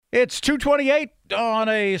It's 2:28 on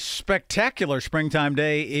a spectacular springtime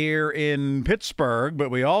day here in Pittsburgh,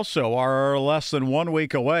 but we also are less than 1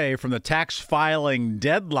 week away from the tax filing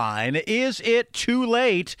deadline. Is it too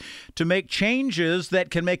late to make changes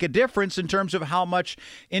that can make a difference in terms of how much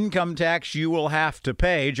income tax you will have to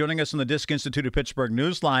pay? Joining us on the Disc Institute of Pittsburgh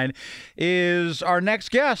Newsline is our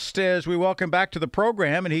next guest as we welcome back to the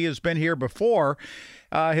program, and he has been here before.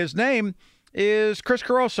 His name is Chris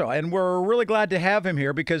Carosa, and we're really glad to have him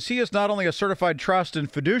here because he is not only a certified trust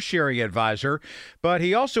and fiduciary advisor, but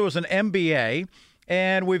he also is an MBA.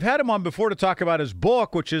 And we've had him on before to talk about his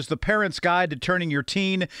book, which is The Parent's Guide to Turning Your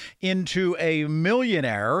Teen into a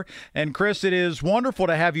Millionaire. And Chris, it is wonderful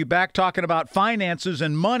to have you back talking about finances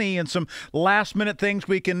and money and some last-minute things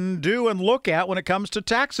we can do and look at when it comes to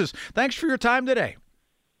taxes. Thanks for your time today.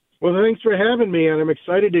 Well, thanks for having me, and I'm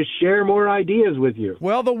excited to share more ideas with you.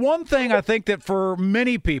 Well, the one thing I think that for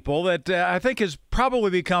many people that I think has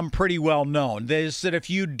probably become pretty well known is that if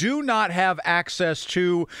you do not have access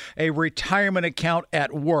to a retirement account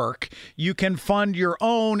at work, you can fund your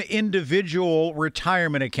own individual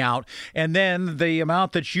retirement account, and then the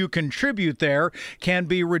amount that you contribute there can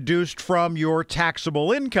be reduced from your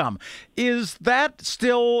taxable income. Is that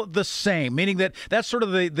still the same? Meaning that that's sort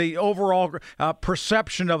of the overall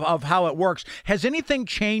perception of how it works. Has anything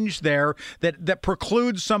changed there that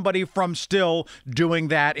precludes somebody from still doing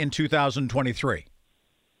that in 2023?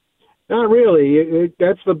 Not really.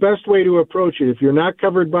 That's the best way to approach it. If you're not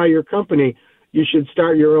covered by your company, you should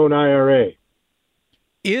start your own IRA.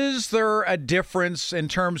 Is there a difference in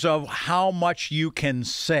terms of how much you can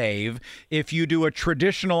save if you do a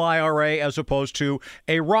traditional IRA as opposed to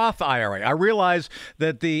a Roth IRA? I realize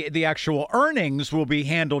that the actual earnings will be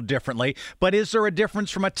handled differently, but is there a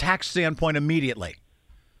difference from a tax standpoint immediately?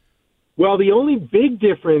 Well, the only big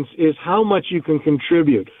difference is how much you can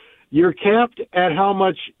contribute. You're capped at how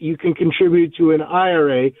much you can contribute to an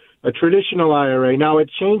IRA, a traditional IRA. Now, it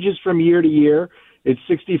changes from year to year. It's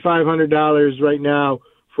 $6,500 right now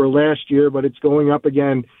for last year, but it's going up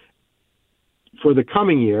again for the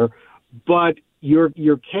coming year. But your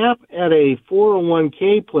cap at a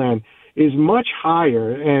 401k plan is much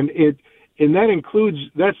higher, and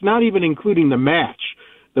that's not even including the match.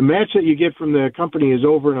 The match that you get from the company is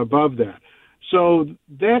over and above that. So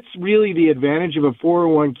that's really the advantage of a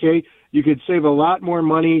 401k. You could save a lot more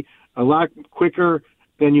money a lot quicker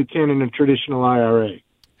than you can in a traditional IRA.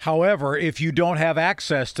 However, if you don't have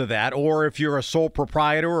access to that, or if you're a sole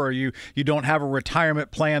proprietor or you don't have a retirement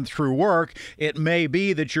plan through work, it may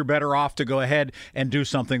be that you're better off to go ahead and do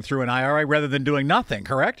something through an IRA rather than doing nothing,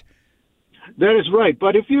 correct? That is right.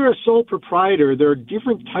 But if you're a sole proprietor, there are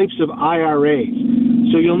different types of IRAs.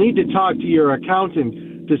 So you'll need to talk to your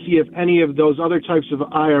accountant to see if any of those other types of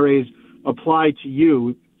IRAs apply to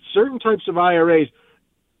you. Certain types of IRAs,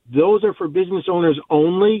 those are for business owners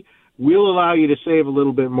only, will allow you to save a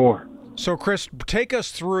little bit more. So, Chris, take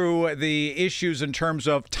us through the issues in terms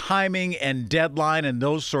of timing and deadline and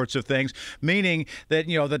those sorts of things, meaning that,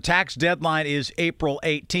 the tax deadline is April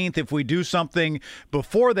 18th. If we do something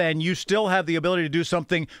before then, you still have the ability to do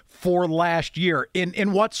something for last year.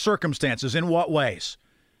 In what circumstances? In what ways?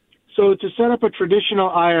 So to set up a traditional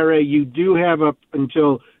IRA, you do have up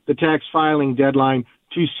until the tax filing deadline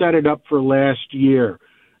to set it up for last year.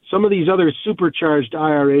 Some of these other supercharged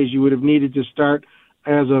IRAs you would have needed to start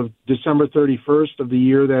as of December 31st of the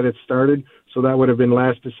year that it started. So that would have been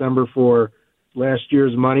last December for last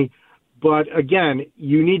year's money. But again,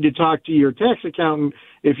 you need to talk to your tax accountant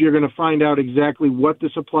if you're going to find out exactly what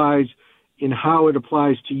this applies and how it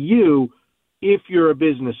applies to you if you're a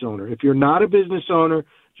business owner. If you're not a business owner,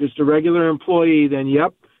 just a regular employee, then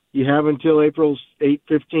yep, you have until April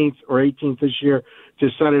 15th or 18th this year to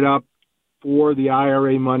set it up for the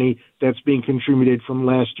IRA money that's being contributed from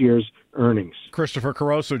last year's earnings. Christopher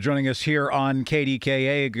Carosa joining us here on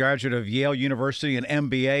KDKA, a graduate of Yale University and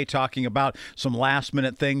MBA, talking about some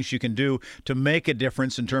last-minute things you can do to make a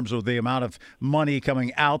difference in terms of the amount of money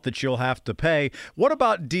coming out that you'll have to pay. What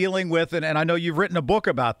about dealing with, and I know you've written a book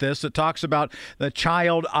about this that talks about the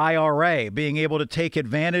child IRA, being able to take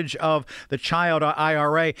advantage of the child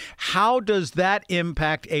IRA. How does that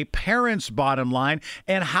impact a parent's bottom line,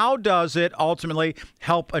 and how does it ultimately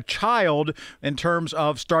help a child in terms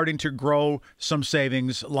of starting to grow some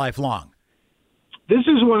savings lifelong? This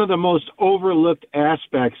is one of the most overlooked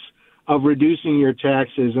aspects of reducing your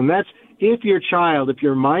taxes, and that's if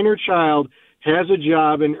your minor child has a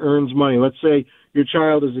job and earns money. Let's say your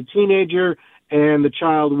child is a teenager and the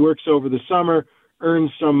child works over the summer, earns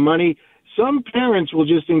some money. Some parents will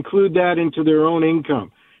just include that into their own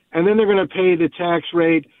income, and then they're going to pay the tax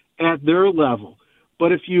rate at their level.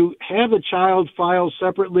 But if you have a child file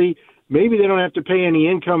separately, maybe they don't have to pay any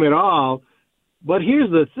income at all. But here's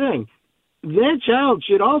the thing. That child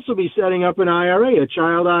should also be setting up an IRA, a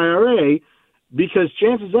child IRA, because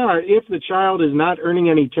chances are if the child is not earning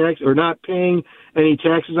any tax or not paying any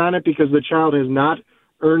taxes on it because the child has not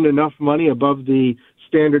earned enough money above the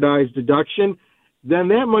standardized deduction, then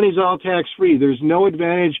that money's all tax-free. There's no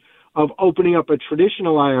advantage of opening up a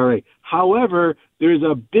traditional IRA. However, there's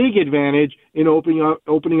a big advantage in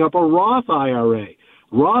opening up a Roth IRA.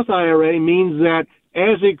 Roth IRA means that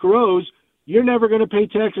as it grows, you're never going to pay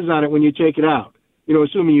taxes on it when you take it out,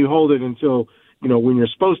 assuming you hold it until, when you're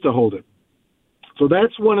supposed to hold it. So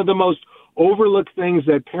that's one of the most overlooked things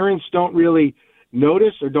that parents don't really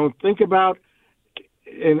notice or don't think about.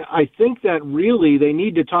 And I think that really they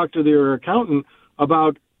need to talk to their accountant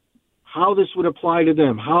about how this would apply to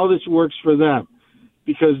them, how this works for them,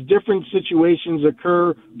 because different situations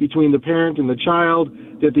occur between the parent and the child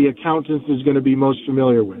that the accountant is going to be most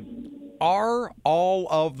familiar with. Are all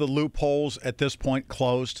of the loopholes at this point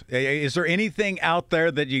closed? Is there anything out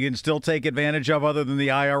there that you can still take advantage of other than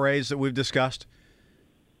the IRAs that we've discussed?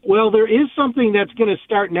 Well, there is something that's going to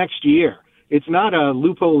start next year. It's not a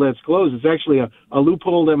loophole that's closed. It's actually a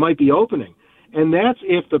loophole that might be opening. And that's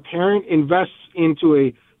if the parent invests into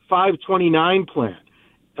a 529 plan.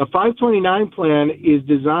 A 529 plan is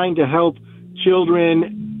designed to help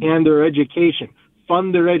children and their education,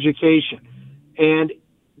 fund their education. And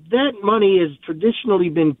that money has traditionally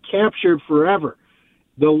been captured forever.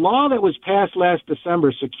 The law that was passed last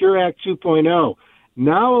December, Secure Act 2.0,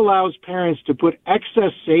 now allows parents to put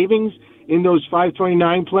excess savings in those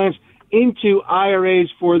 529 plans into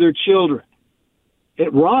IRAs for their children,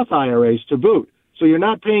 at Roth IRAs to boot. So you're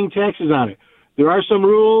not paying taxes on it. There are some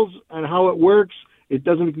rules on how it works. It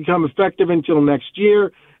doesn't become effective until next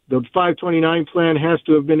year. The 529 plan has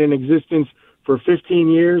to have been in existence for 15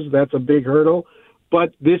 years. That's a big hurdle.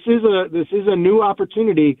 But this is a new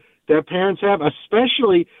opportunity that parents have,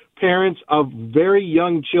 especially parents of very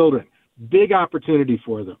young children. Big opportunity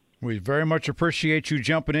for them. We very much appreciate you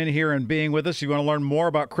jumping in here and being with us. If you want to learn more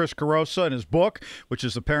about Chris Carosa and his book, which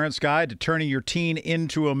is The Parent's Guide to Turning Your Teen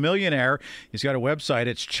into a Millionaire, he's got a website.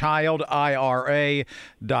 It's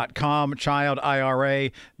childira.com,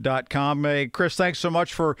 childira.com. Hey, Chris, thanks so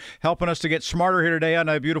much for helping us to get smarter here today on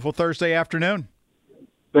a beautiful Thursday afternoon.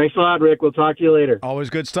 Thanks a lot, Rick. We'll talk to you later.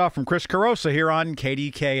 Always good stuff from Chris Carosa here on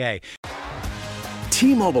KDKA.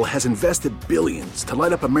 T-Mobile has invested billions to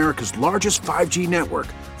light up America's largest 5G network,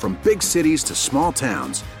 from big cities to small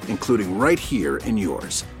towns, including right here in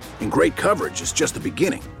yours. And great coverage is just the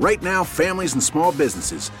beginning. Right now, families and small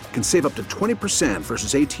businesses can save up to 20%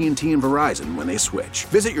 versus AT&T and Verizon when they switch.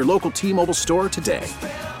 Visit your local T-Mobile store today.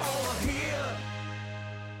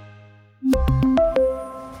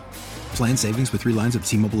 Plan savings with 3 lines of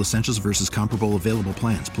T-Mobile Essentials versus comparable available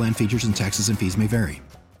plans. Plan features and taxes and fees may vary.